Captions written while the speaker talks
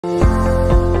My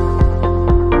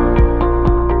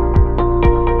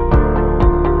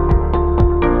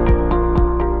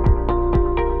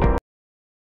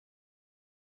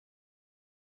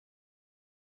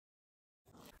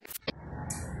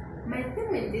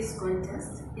theme in this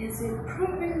contest is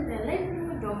improving the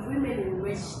livelihood of women in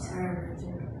Greater Kitara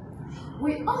region.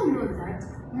 We all know that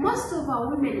most of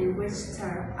our women in Greater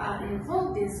Kitara are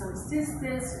involved in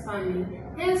subsistence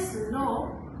farming, hence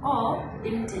low or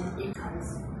limited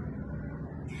incomes.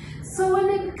 So when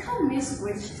I become Miss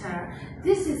Greater Kitara,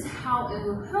 this is how it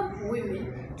will help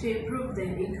women to improve their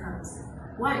incomes.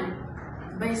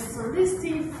 1. By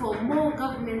soliciting for more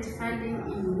government funding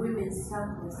in women's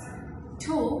circles.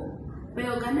 2. By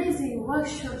organizing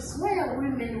workshops where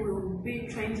women will be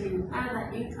trained in other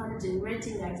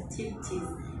income-generating activities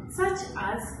such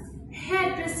as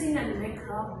hairdressing and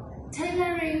makeup,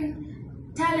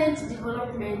 tailoring, talent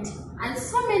development, and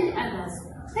so many others.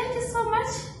 Thank you so much.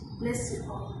 Bless you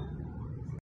all.